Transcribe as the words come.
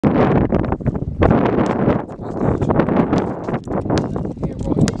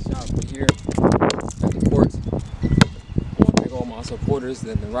Supporters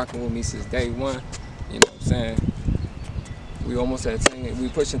that have been rocking with me since day one. You know what I'm saying? We almost at 10, we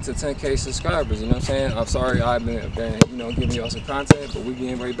pushing to 10K subscribers, you know what I'm saying? I'm sorry I've been giving y'all some content, but we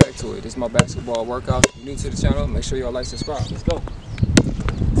getting right back to it. This is my basketball workout. If you're new to the channel, make sure y'all like, subscribe. Let's go.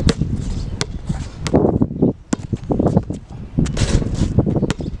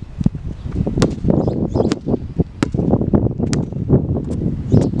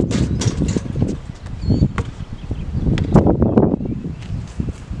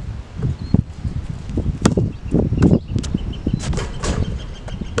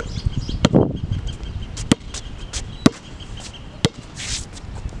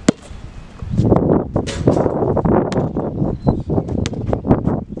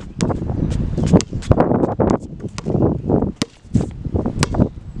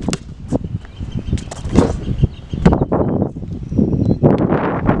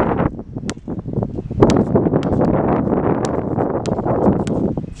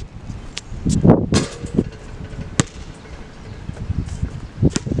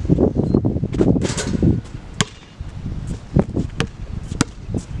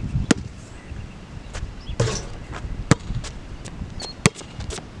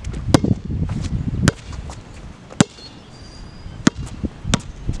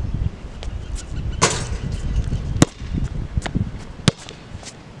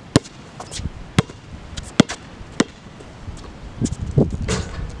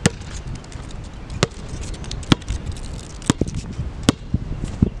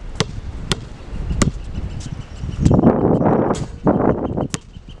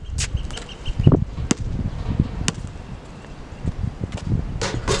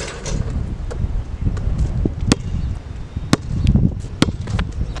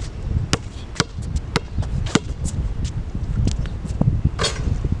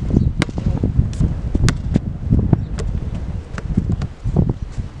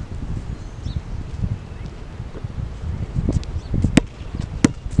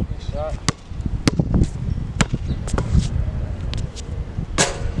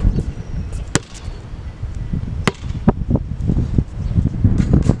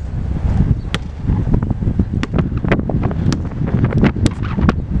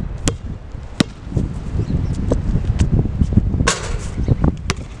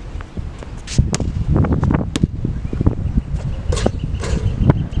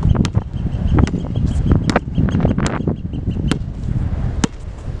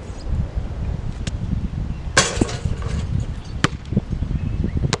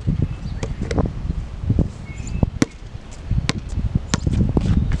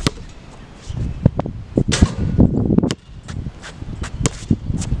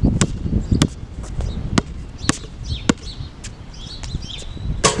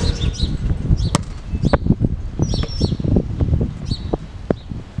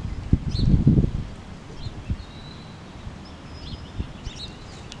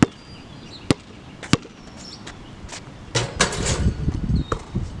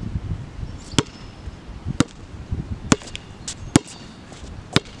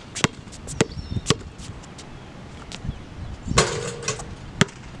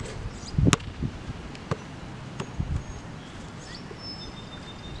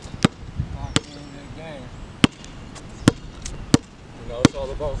 You know, it's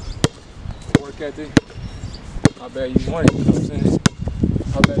all about work ethic. I bet you want it.